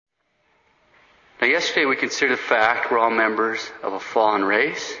Now, yesterday we considered the fact we're all members of a fallen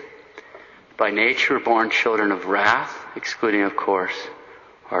race. By nature, we're born children of wrath, excluding, of course,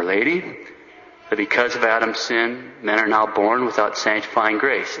 Our Lady. That because of Adam's sin, men are now born without sanctifying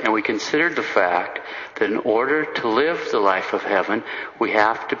grace. And we considered the fact that in order to live the life of heaven, we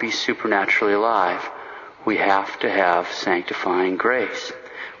have to be supernaturally alive. We have to have sanctifying grace.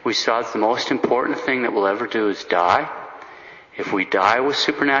 We saw that the most important thing that we'll ever do is die. If we die with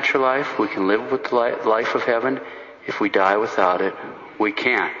supernatural life, we can live with the life of heaven. If we die without it, we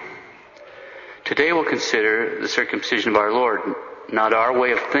can't. Today we'll consider the circumcision of our Lord. Not our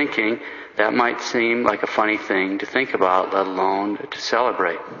way of thinking. That might seem like a funny thing to think about, let alone to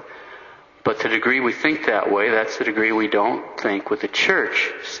celebrate. But to the degree we think that way, that's the degree we don't think with the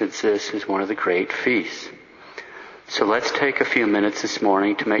church, since this is one of the great feasts. So let's take a few minutes this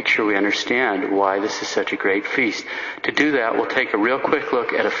morning to make sure we understand why this is such a great feast. To do that, we'll take a real quick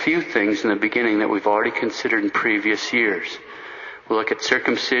look at a few things in the beginning that we've already considered in previous years. We'll look at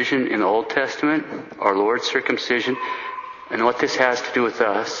circumcision in the Old Testament, our Lord's circumcision, and what this has to do with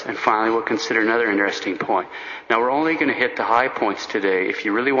us. And finally, we'll consider another interesting point. Now, we're only going to hit the high points today. If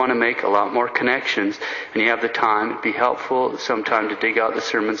you really want to make a lot more connections and you have the time, it'd be helpful sometime to dig out the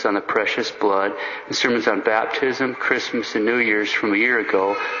sermons on the precious blood, the sermons on baptism, Christmas, and New Year's from a year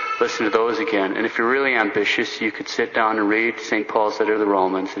ago. Listen to those again. And if you're really ambitious, you could sit down and read St. Paul's letter to the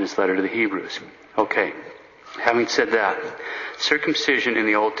Romans and his letter to the Hebrews. Okay. Having said that, circumcision in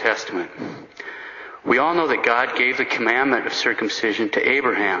the Old Testament. We all know that God gave the commandment of circumcision to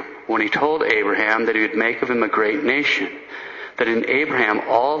Abraham when he told Abraham that he would make of him a great nation, that in Abraham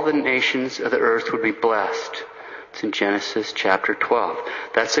all the nations of the earth would be blessed. It's in Genesis chapter 12.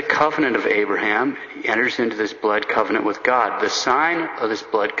 That's a covenant of Abraham. He enters into this blood covenant with God. The sign of this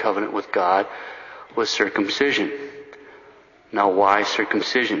blood covenant with God was circumcision. Now, why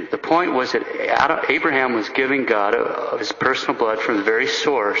circumcision? The point was that Abraham was giving God of his personal blood from the very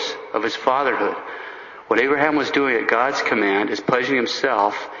source of his fatherhood. What Abraham was doing at God's command is pledging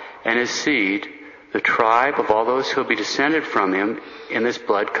himself and his seed, the tribe of all those who will be descended from him, in this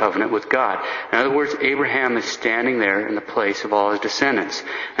blood covenant with God. In other words, Abraham is standing there in the place of all his descendants.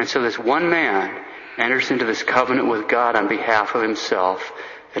 And so this one man enters into this covenant with God on behalf of himself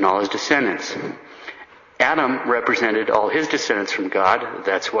and all his descendants. Adam represented all his descendants from God.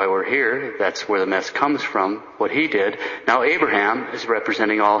 That's why we're here. That's where the mess comes from, what he did. Now Abraham is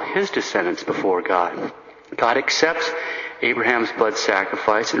representing all his descendants before God. God accepts Abraham's blood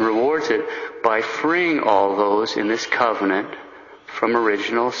sacrifice and rewards it by freeing all those in this covenant from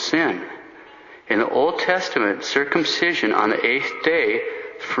original sin. In the Old Testament, circumcision on the 8th day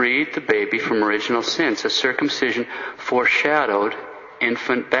freed the baby from original sin. So circumcision foreshadowed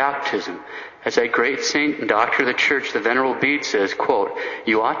infant baptism. As that great saint and doctor of the church, the Venerable Bede, says, quote,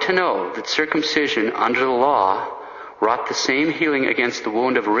 "You ought to know that circumcision under the law wrought the same healing against the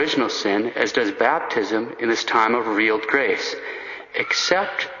wound of original sin as does baptism in this time of revealed grace,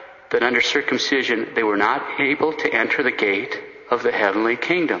 except that under circumcision they were not able to enter the gate of the heavenly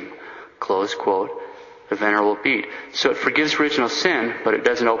kingdom." Close quote, the Venerable Bede. So it forgives original sin, but it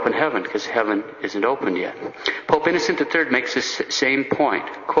doesn't open heaven because heaven isn't opened yet. Pope Innocent III makes this same point.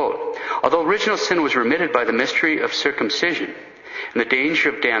 Quote, "Although original sin was remitted by the mystery of circumcision, and the danger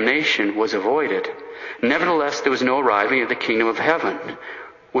of damnation was avoided, nevertheless there was no arriving at the kingdom of heaven,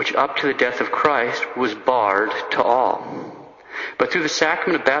 which up to the death of Christ was barred to all. But through the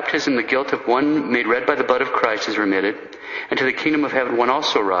sacrament of baptism, the guilt of one made red by the blood of Christ is remitted, and to the kingdom of heaven one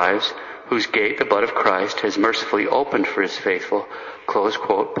also arrives, whose gate the blood of Christ has mercifully opened for his faithful." Close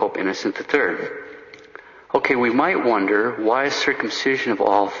quote, Pope Innocent III. Okay, we might wonder, why is circumcision of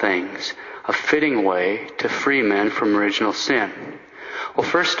all things a fitting way to free men from original sin? Well,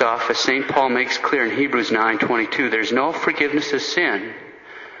 first off, as St. Paul makes clear in Hebrews 9:22, there's no forgiveness of sin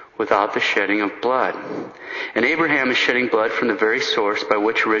without the shedding of blood. And Abraham is shedding blood from the very source by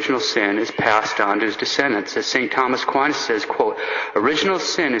which original sin is passed on to his descendants. As St. Thomas Aquinas says, quote, "Original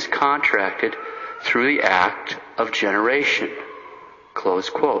sin is contracted through the act of generation." Close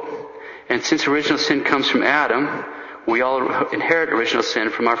quote. And since original sin comes from Adam, we all inherit original sin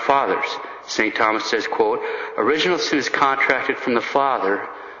from our fathers. St. Thomas says, quote, "Original sin is contracted from the father,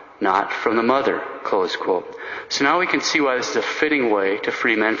 not from the mother." Close quote. So now we can see why this is a fitting way to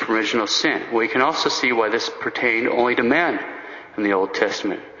free men from original sin. We can also see why this pertained only to men in the Old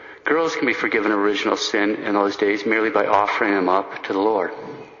Testament. Girls can be forgiven original sin in those days merely by offering them up to the Lord.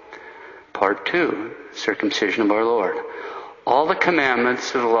 Part 2, circumcision of our Lord. All the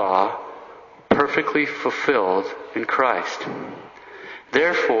commandments of the law perfectly fulfilled in Christ.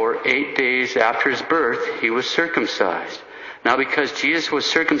 Therefore, 8 days after his birth, he was circumcised. Now because Jesus was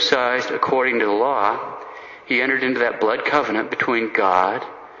circumcised according to the law, he entered into that blood covenant between God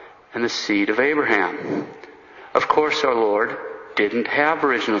and the seed of Abraham. Of course, our Lord didn't have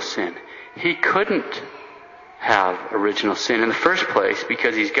original sin. He couldn't have original sin in the first place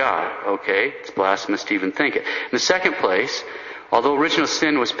because he's God. Okay? It's blasphemous to even think it. In the second place, although original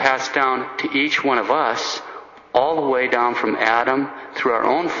sin was passed down to each one of us, all the way down from Adam through our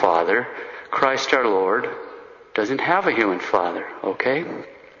own father, Christ our Lord doesn't have a human father. Okay?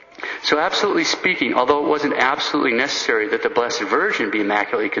 So absolutely speaking, although it wasn't absolutely necessary that the Blessed Virgin be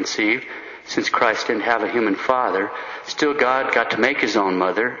immaculately conceived, since Christ didn't have a human father, still God got to make his own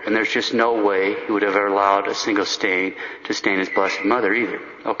mother, and there's just no way he would have ever allowed a single stain to stain his Blessed Mother either.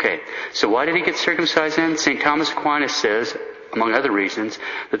 Okay, so why did he get circumcised then? St. Thomas Aquinas says, among other reasons,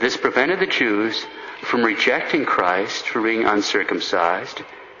 that this prevented the Jews from rejecting Christ for being uncircumcised,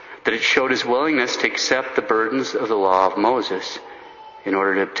 that it showed his willingness to accept the burdens of the law of Moses in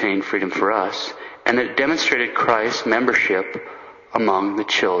order to obtain freedom for us, and that it demonstrated Christ's membership among the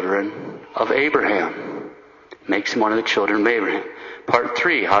children of Abraham. Makes him one of the children of Abraham. Part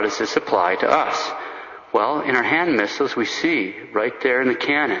 3, how does this apply to us? Well, in our hand missals we see right there in the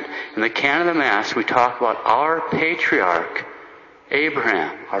canon. In the canon of the Mass we talk about our patriarch,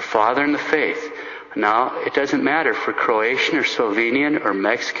 Abraham, our father in the faith. Now, it doesn't matter if we're Croatian or Slovenian or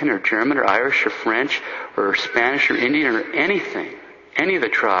Mexican or German or Irish or French or Spanish or Indian or anything, any of the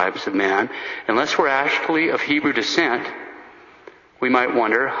tribes of man, unless we're actually of Hebrew descent, we might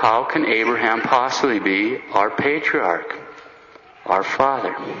wonder, how can Abraham possibly be our patriarch, our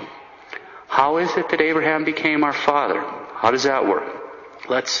father? How is it that Abraham became our father? How does that work?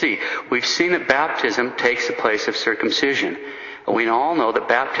 Let's see. We've seen that baptism takes the place of circumcision. We all know that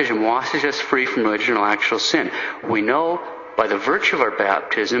baptism washes us free from original actual sin. We know by the virtue of our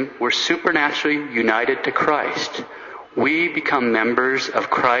baptism, we're supernaturally united to Christ. We become members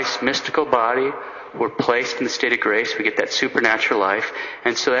of Christ's mystical body. We're placed in the state of grace. We get that supernatural life.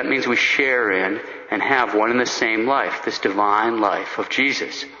 And so that means we share in and have one and the same life, this divine life of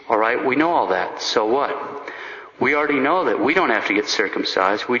Jesus. All right, we know all that. So what? We already know that we don't have to get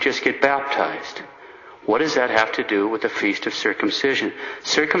circumcised. We just get baptized. What does that have to do with the Feast of Circumcision?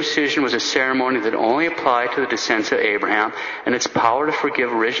 Circumcision was a ceremony that only applied to the descendants of Abraham, and its power to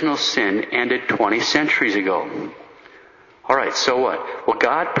forgive original sin ended 20 centuries ago. All right, so what? Well,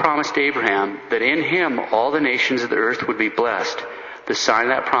 God promised Abraham that in him all the nations of the earth would be blessed. The sign of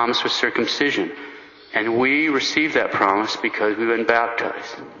that promise was circumcision. And we received that promise because we've been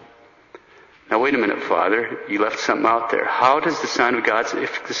baptized. Now wait a minute, Father. You left something out there. How does the sign of God's,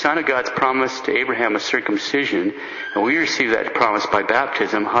 if the sign of God's promise to Abraham was circumcision, and we receive that promise by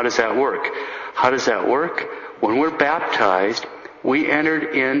baptism, how does that work? How does that work? When we're baptized, we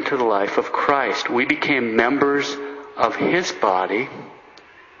entered into the life of Christ. We became members of his body,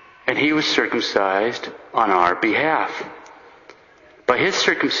 and he was circumcised on our behalf. By his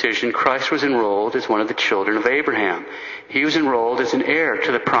circumcision, Christ was enrolled as one of the children of Abraham. He was enrolled as an heir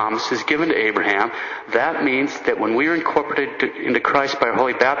to the promises given to Abraham. That means that when we were incorporated into Christ by our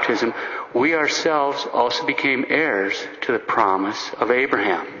holy baptism, we ourselves also became heirs to the promise of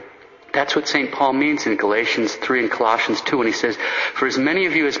Abraham. That's what St. Paul means in Galatians 3 and Colossians 2 when he says, "For as many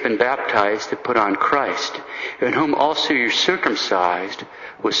of you as been baptized to put on Christ, in whom also you're circumcised,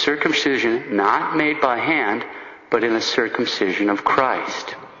 with circumcision not made by hand, but in the circumcision of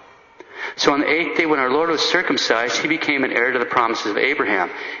Christ." So on the 8th day when our Lord was circumcised, he became an heir to the promises of Abraham.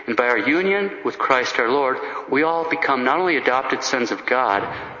 And by our union with Christ our Lord, we all become not only adopted sons of God,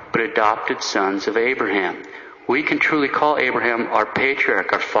 but adopted sons of Abraham. We can truly call Abraham our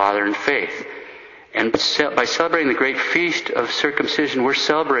patriarch, our father in faith. And by celebrating the great feast of circumcision, we're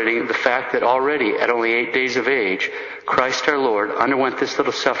celebrating the fact that already at only 8 days of age, Christ our Lord underwent this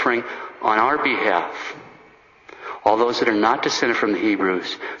little suffering on our behalf. All those that are not descended from the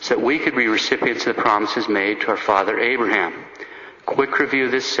Hebrews, so that we could be recipients of the promises made to our father Abraham. Quick review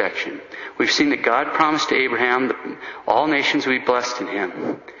of this section. We've seen that God promised to Abraham that all nations would be blessed in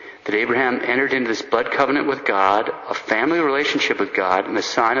him. That Abraham entered into this blood covenant with God, a family relationship with God, and the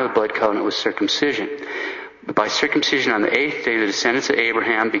sign of the blood covenant was circumcision. But by circumcision on the 8th day, the descendants of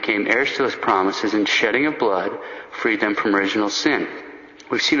Abraham became heirs to those promises, and shedding of blood freed them from original sin.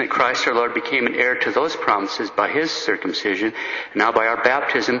 We've seen that Christ our Lord became an heir to those promises by his circumcision, and now by our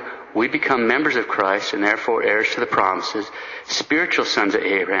baptism, we become members of Christ and therefore heirs to the promises, spiritual sons of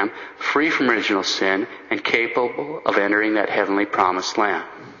Abraham, free from original sin, and capable of entering that heavenly promised land.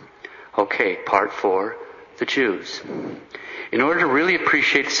 Okay, part 4, the Jews. In order to really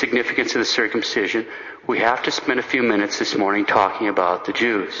appreciate the significance of the circumcision, we have to spend a few minutes this morning talking about the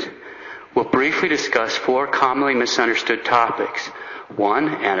Jews. We'll briefly discuss 4 commonly misunderstood topics. 1,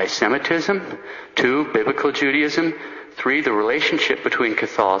 anti-Semitism. 2, biblical Judaism. 3, the relationship between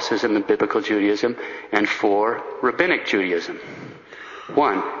Catholicism and biblical Judaism. And 4, rabbinic Judaism.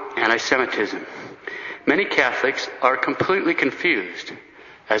 1, anti-Semitism. Many Catholics are completely confused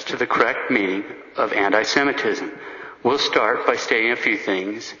as to the correct meaning of anti-Semitism. We'll start by stating a few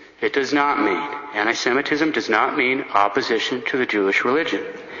things it does not mean. Anti-Semitism does not mean opposition to the Jewish religion.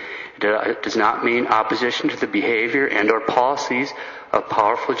 It does not mean opposition to the behavior and or policies of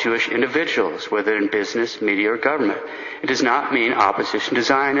powerful Jewish individuals, whether in business, media, or government. It does not mean opposition to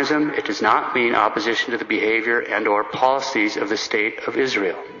Zionism. It does not mean opposition to the behavior and or policies of the State of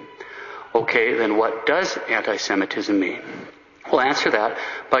Israel. Okay, then what does anti-Semitism mean? We'll answer that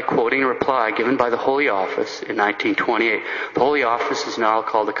by quoting a reply given by the Holy Office in 1928. The Holy Office is now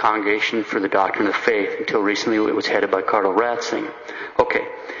called the Congregation for the Doctrine of the Faith. Until recently it was headed by Cardinal Ratzinger. Okay,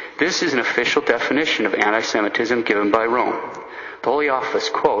 this is an official definition of anti-Semitism given by Rome. The Holy Office,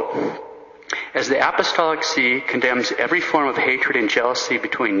 quote, "As the Apostolic See condemns every form of hatred and jealousy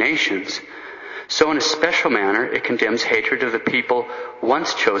between nations, so in a special manner it condemns hatred of the people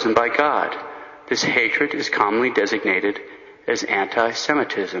once chosen by God. This hatred is commonly designated as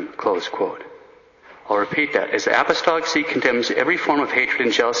anti-Semitism," close quote. I'll repeat that. As the Apostolic See condemns every form of hatred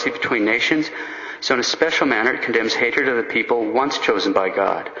and jealousy between nations, so in a special manner it condemns hatred of the people once chosen by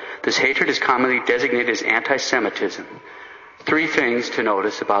God. This hatred is commonly designated as anti-Semitism. 3 things to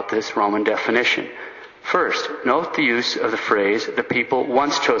notice about this Roman definition. First, note the use of the phrase, the people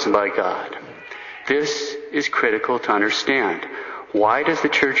once chosen by God. This is critical to understand. Why does the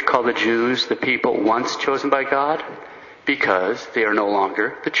Church call the Jews the people once chosen by God? Because they are no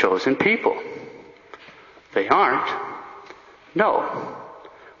longer the chosen people. They aren't. No.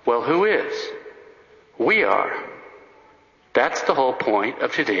 Well, who is? We are. That's the whole point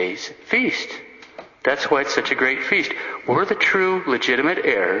of today's feast. That's why it's such a great feast. We're the true, legitimate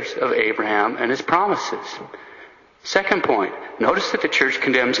heirs of Abraham and his promises. Second point, notice that the Church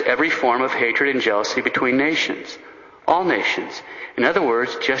condemns every form of hatred and jealousy between nations. All nations. In other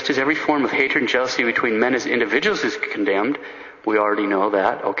words, just as every form of hatred and jealousy between men as individuals is condemned, we already know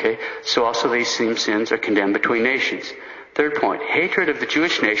that, okay, so also these same sins are condemned between nations. Third point, hatred of the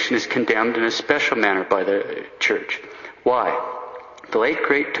Jewish nation is condemned in a special manner by the Church. Why? The late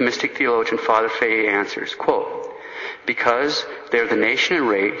great Thomistic theologian Father Fahey answers, quote, "Because they are the nation and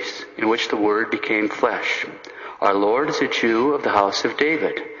race in which the Word became flesh. Our Lord is a Jew of the house of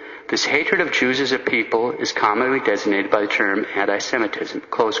David. This hatred of Jews as a people is commonly designated by the term anti-Semitism,"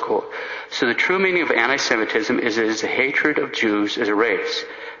 close quote. So the true meaning of anti-Semitism is it is a hatred of Jews as a race,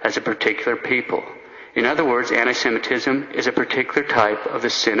 as a particular people. In other words, anti-Semitism is a particular type of the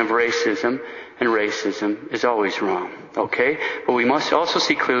sin of racism, and racism is always wrong. Okay? But we must also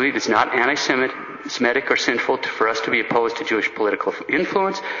see clearly it's not anti-Semitic or sinful for us to be opposed to Jewish political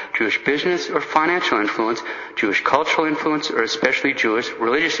influence, Jewish business or financial influence, Jewish cultural influence, or especially Jewish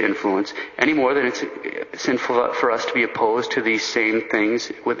religious influence, any more than it's sinful for us to be opposed to these same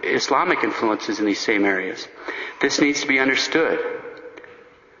things with Islamic influences in these same areas. This needs to be understood.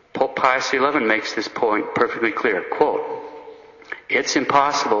 Pope Pius XI makes this point perfectly clear. Quote, "It's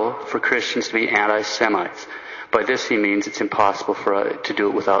impossible for Christians to be anti-Semites." By this he means it's impossible to do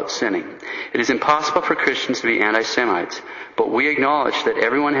it without sinning. It is impossible for Christians to be anti-Semites, but we acknowledge that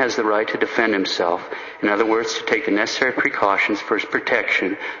everyone has the right to defend himself. In other words, to take the necessary precautions for his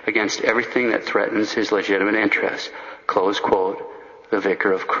protection against everything that threatens his legitimate interests. Close quote, the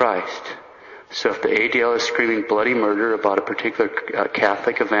Vicar of Christ. So if the ADL is screaming bloody murder about a particular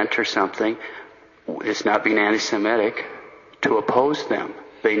Catholic event or something, it's not being anti-Semitic to oppose them.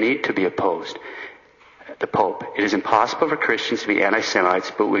 They need to be opposed. The Pope, "It is impossible for Christians to be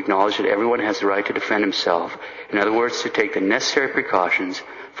anti-Semites, but we acknowledge that everyone has the right to defend himself. In other words, to take the necessary precautions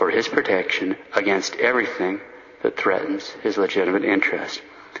for his protection against everything that threatens his legitimate interest."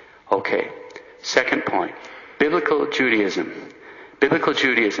 Okay, second point, biblical Judaism. Biblical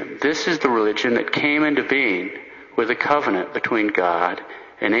Judaism. This is the religion that came into being with a covenant between God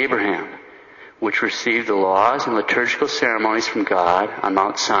and Abraham, which received the laws and liturgical ceremonies from God on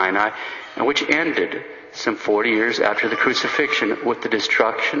Mount Sinai, and which ended some 40 years after the crucifixion with the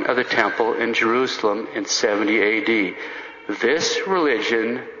destruction of the temple in Jerusalem in 70 AD. This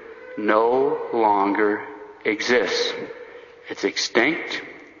religion no longer exists. It's extinct.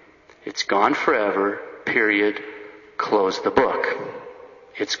 It's gone forever. Period. Close the book.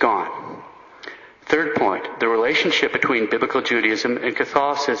 It's gone. Third point, the relationship between biblical Judaism and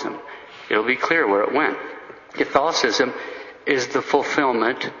Catholicism. It'll be clear where it went. Catholicism is the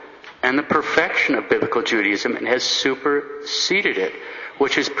fulfillment and the perfection of biblical Judaism and has superseded it.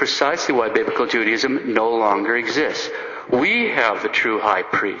 which is precisely why biblical Judaism no longer exists. We have the true high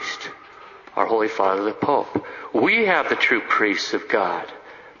priest, our Holy Father the Pope. We have the true priests of God,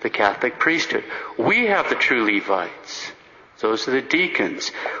 the Catholic priesthood. We have the true Levites. Those are the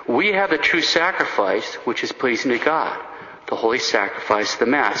deacons. We have the true sacrifice, which is pleasing to God, the holy sacrifice of the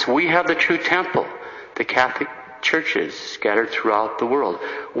Mass. We have the true temple, the Catholic churches scattered throughout the world.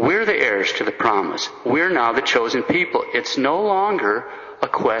 We're the heirs to the promise. We're now the chosen people. It's no longer a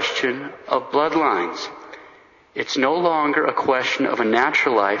question of bloodlines. It's no longer a question of a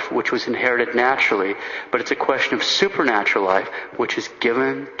natural life which was inherited naturally, but it's a question of supernatural life which is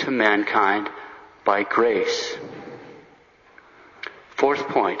given to mankind by grace. Fourth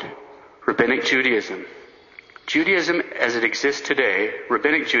point, Rabbinic Judaism. Judaism as it exists today,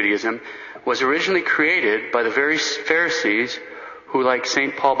 Rabbinic Judaism, was originally created by the very Pharisees who, like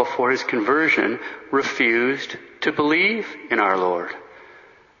St. Paul before his conversion, refused to believe in our Lord.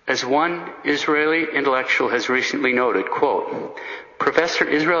 As one Israeli intellectual has recently noted, quote, Professor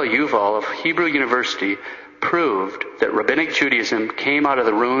Israel Yuval of Hebrew University proved that Rabbinic Judaism came out of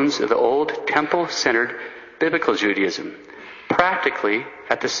the ruins of the old temple-centered biblical Judaism, practically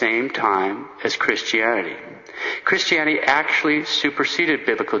at the same time as Christianity. Christianity actually superseded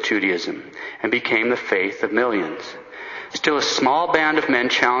biblical Judaism and became the faith of millions. Still, a small band of men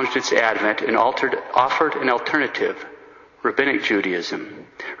challenged its advent and offered an alternative, Rabbinic Judaism.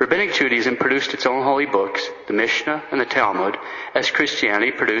 Rabbinic Judaism produced its own holy books, the Mishnah and the Talmud, as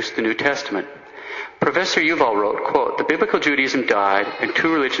Christianity produced the New Testament. Professor Yuval wrote, quote, The biblical Judaism died and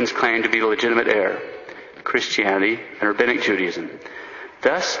two religions claimed to be the legitimate heir, Christianity and Rabbinic Judaism.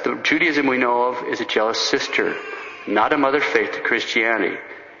 Thus, the Judaism we know of is a jealous sister, not a mother faith to Christianity.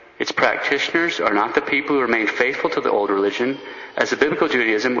 Its practitioners are not the people who remain faithful to the old religion, as the biblical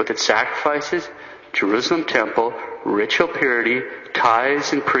Judaism with its sacrifices, Jerusalem temple, ritual purity,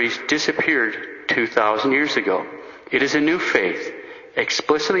 tithes, and priests disappeared 2,000 years ago. It is a new faith,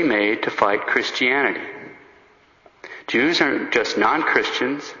 explicitly made to fight Christianity. Jews aren't just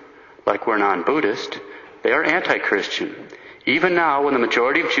non-Christians, like we're non-Buddhist. They are anti-Christian. Even now, when the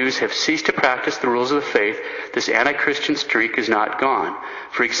majority of Jews have ceased to practice the rules of the faith, this anti-Christian streak is not gone.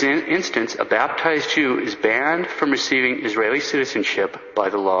 For instance, a baptized Jew is banned from receiving Israeli citizenship by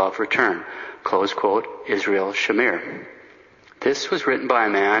the law of return. Close quote, Israel Shamir. This was written by a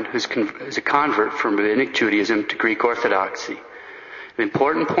man who's a convert from Rabbinic Judaism to Greek Orthodoxy. The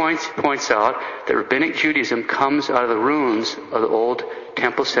important points he points out that Rabbinic Judaism comes out of the ruins of the old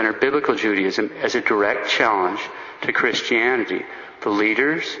temple-centered biblical Judaism as a direct challenge to Christianity. The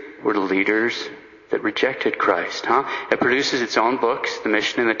leaders were the leaders that rejected Christ. It produces its own books, the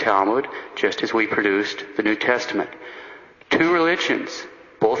Mishnah and the Talmud, just as we produced the New Testament. Two religions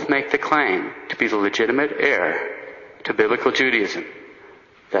both make the claim to be the legitimate heir to biblical Judaism.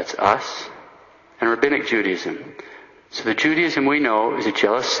 That's us and Rabbinic Judaism. So the Judaism we know is a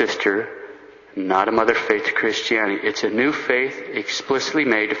jealous sister, not a mother faith to Christianity. It's a new faith explicitly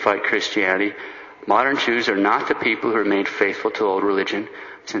made to fight Christianity. Modern Jews are not the people who remained faithful to the old religion,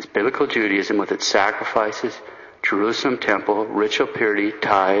 since biblical Judaism with its sacrifices, Jerusalem temple, ritual purity,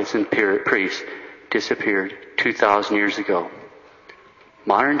 tithes, and priests disappeared 2,000 years ago.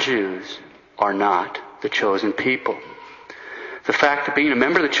 Modern Jews are not the chosen people. The fact that being a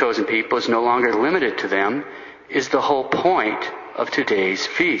member of the chosen people is no longer limited to them is the whole point of today's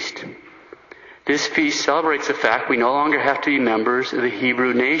feast. This feast celebrates the fact we no longer have to be members of the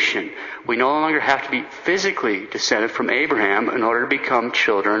Hebrew nation. We no longer have to be physically descended from Abraham in order to become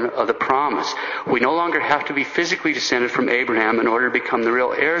children of the promise. We no longer have to be physically descended from Abraham in order to become the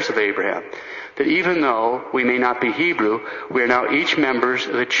real heirs of Abraham. That even though we may not be Hebrew, we are now each members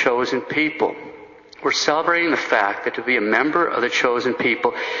of the chosen people. We're celebrating the fact that to be a member of the chosen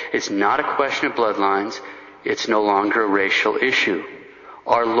people is not a question of bloodlines. It's no longer a racial issue.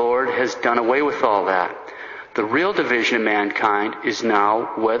 Our Lord has done away with all that. The real division of mankind is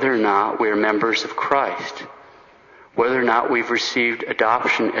now whether or not we are members of Christ, whether or not we've received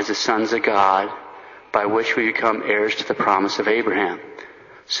adoption as the sons of God, by which we become heirs to the promise of Abraham.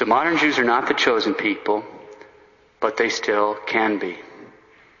 So modern Jews are not the chosen people, but they still can be.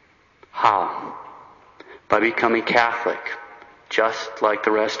 How? By becoming Catholic, just like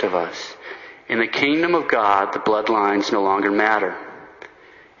the rest of us. In the kingdom of God, the bloodlines no longer matter.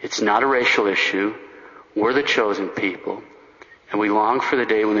 It's not a racial issue. We're the chosen people. And we long for the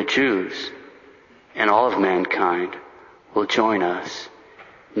day when the Jews and all of mankind will join us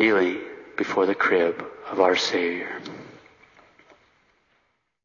kneeling before the crib of our Savior.